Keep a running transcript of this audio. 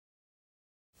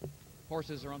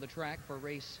Horses are on the track for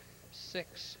race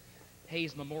 6.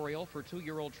 Hayes Memorial for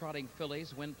 2-year-old trotting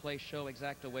fillies. Win, place, show,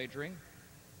 exacta wagering.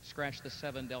 Scratch the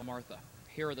 7, Del Martha.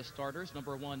 Here are the starters.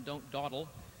 Number 1, Don't Dawdle,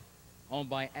 owned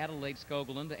by Adelaide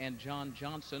Skoglund and John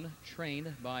Johnson,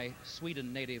 trained by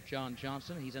Sweden native John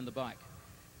Johnson. He's in the bike.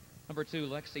 Number 2,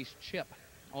 Lexi's Chip,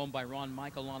 owned by Ron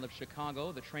Michaelon of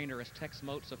Chicago. The trainer is Tex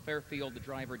Motes of Fairfield, the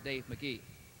driver Dave McGee.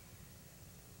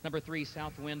 Number 3,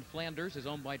 Southwind Flanders, is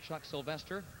owned by Chuck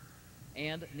Sylvester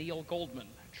and Neil Goldman,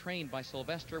 trained by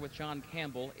Sylvester with John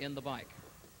Campbell in the bike.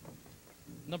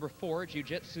 Number 4,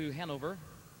 Jiu-Jitsu Hanover,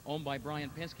 owned by Brian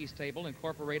Penske Stable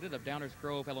Incorporated of Downers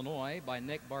Grove, Illinois, by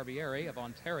Nick Barbieri of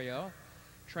Ontario,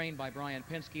 trained by Brian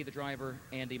Penske, the driver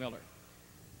Andy Miller.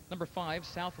 Number 5,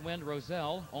 Southwind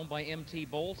Roselle, owned by M.T.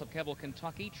 Bowles of Campbell,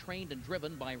 Kentucky, trained and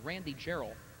driven by Randy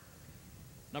Gerald.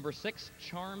 Number 6,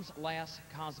 Charms Lass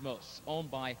Cosmos, owned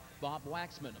by Bob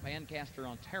Waxman of Ancaster,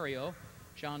 Ontario.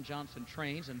 John Johnson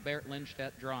trains and Bert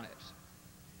Lindstedt drives.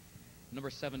 Number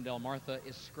 7, Del Martha,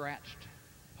 is scratched.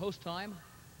 Post time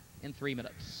in 3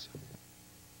 minutes.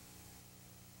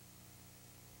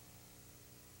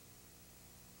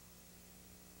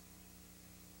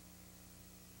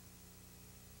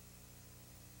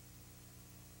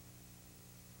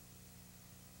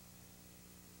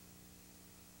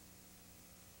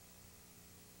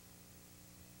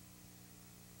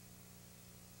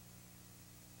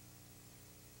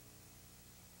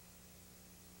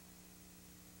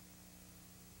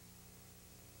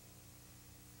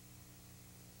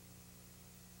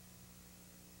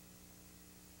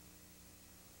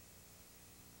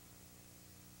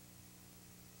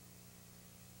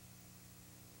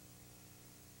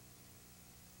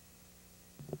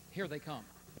 Here they come.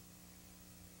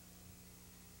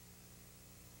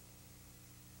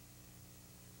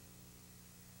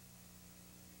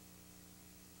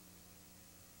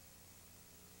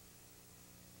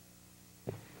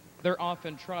 They're off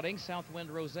and trotting.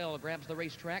 Southwind Roselle grabs the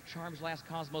racetrack. Charms Lass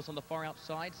Cosmos on the far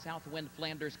outside. Southwind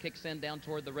Flanders kicks in down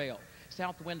toward the rail.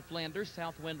 Southwind Flanders,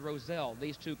 Southwind Roselle.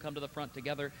 These two come to the front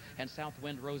together, and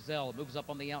Southwind Roselle moves up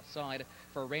on the outside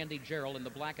for Randy Gerald in the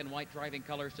black and white driving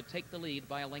colors to take the lead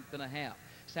by a length and a half.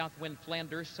 Southwind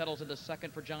Flanders settles into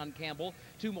second for John Campbell.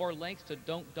 2 more lengths to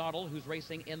Don't Dawdle, who's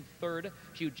racing in third.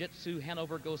 Jiu-Jitsu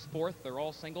Hanover goes fourth. They're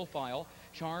all single file.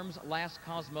 Charms Lass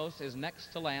Cosmos is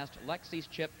next to last. Lexi's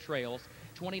Chip trails.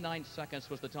 29 seconds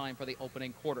was the time for the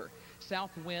opening quarter.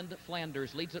 Southwind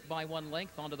Flanders leads it by 1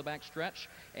 length onto the back stretch.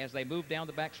 As they move down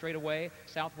the back straightaway,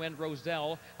 Southwind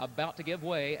Roselle about to give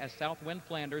way as Southwind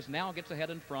Flanders now gets ahead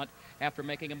in front after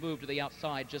making a move to the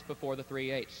outside just before the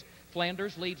 3/8.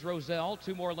 Flanders leads Roselle.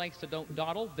 2 more lengths to Don't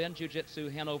Dawdle. Then Jiu-Jitsu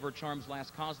Hanover, Charms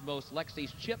Lass Cosmos.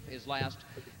 Lexi's Chip is last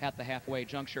at the halfway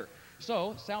juncture.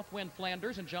 So Southwind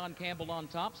Flanders and John Campbell on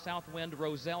top. Southwind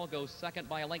Roselle goes second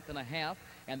by a length and a half.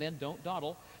 And then Don't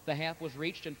Dawdle. The half was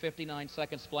reached in 59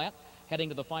 seconds flat. Heading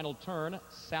to the final turn,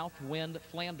 Southwind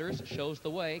Flanders shows the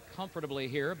way comfortably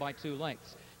here by 2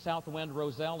 lengths. Southwind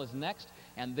Roselle is next,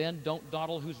 and then Don't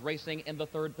Dawdle, who's racing in the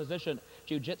 3rd position.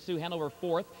 Jiu-Jitsu Hanover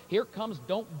 4th. Here comes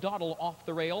Don't Dawdle off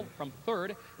the rail from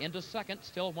 3rd into 2nd,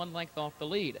 still 1 length off the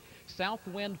lead.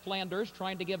 Southwind Flanders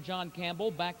trying to give John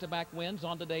Campbell back-to-back wins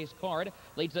on today's card.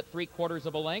 Leads at 3/4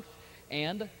 of a length.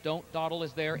 And Don't Dawdle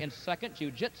is there in 2nd.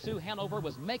 Jiu-Jitsu Hanover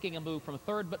was making a move from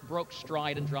 3rd, but broke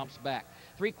stride and drops back.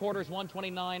 3/4,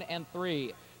 129 and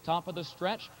 3. Top of the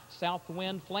stretch,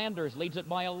 Southwind Flanders leads it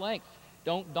by a length.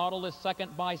 Don't Dawdle is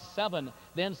second by 7.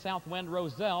 Then Southwind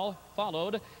Roselle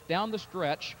followed down the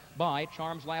stretch by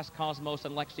Charms Lass Cosmos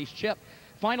and Lexi's Chip.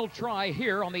 Final try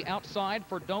here on the outside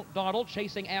for Don't Dawdle,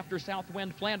 chasing after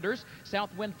Southwind Flanders.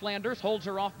 Southwind Flanders holds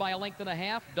her off by a length and a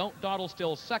half. Don't Dawdle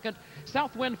still second.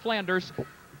 Southwind Flanders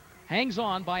hangs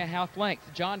on by a half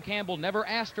length. John Campbell never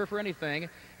asked her for anything,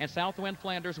 and Southwind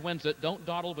Flanders wins it. Don't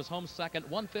Dawdle was home second,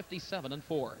 157 and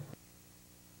 4.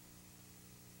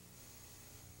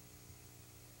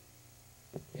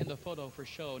 In the photo for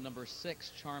show, number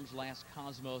 6, Charms Lass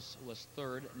Cosmos was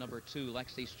 3rd. Number 2,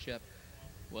 Lexi's Chip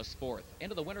was 4th.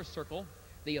 Into the winner's circle,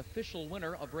 the official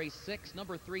winner of race 6,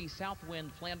 number 3,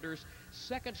 Southwind Flanders,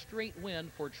 2nd straight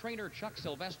win for trainer Chuck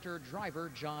Sylvester, driver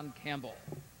John Campbell.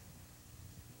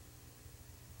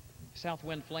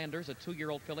 Southwind Flanders, a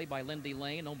 2-year-old filly by Lindy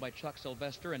Lane, owned by Chuck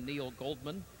Sylvester and Neil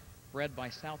Goldman, bred by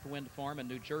Southwind Farm in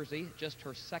New Jersey. Just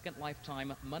her 2nd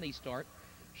lifetime money start.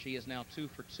 She is now 2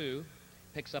 for 2.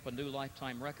 Picks up a new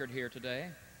lifetime record here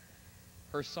today.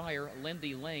 Her sire,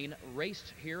 Lindy Lane,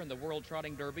 raced here in the World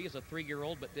Trotting Derby as a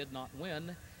 3-year-old but did not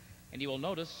win. And you will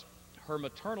notice her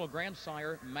maternal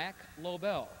grandsire, Mac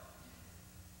Lobel.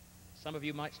 Some of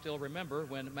you might still remember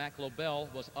when Mac Lobel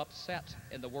was upset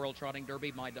in the World Trotting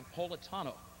Derby by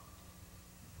Napolitano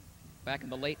back in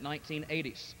the late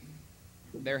 1980s.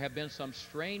 There have been some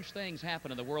strange things happen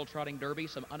in the World Trotting Derby,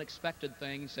 some unexpected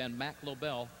things, and Mac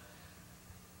Lobel's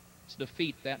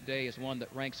defeat that day is one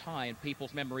that ranks high in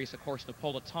people's memories. Of course,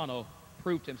 Napolitano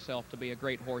proved himself to be a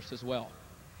great horse as well.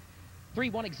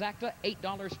 3-1 exacta,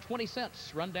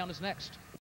 $8.20. Rundown is next.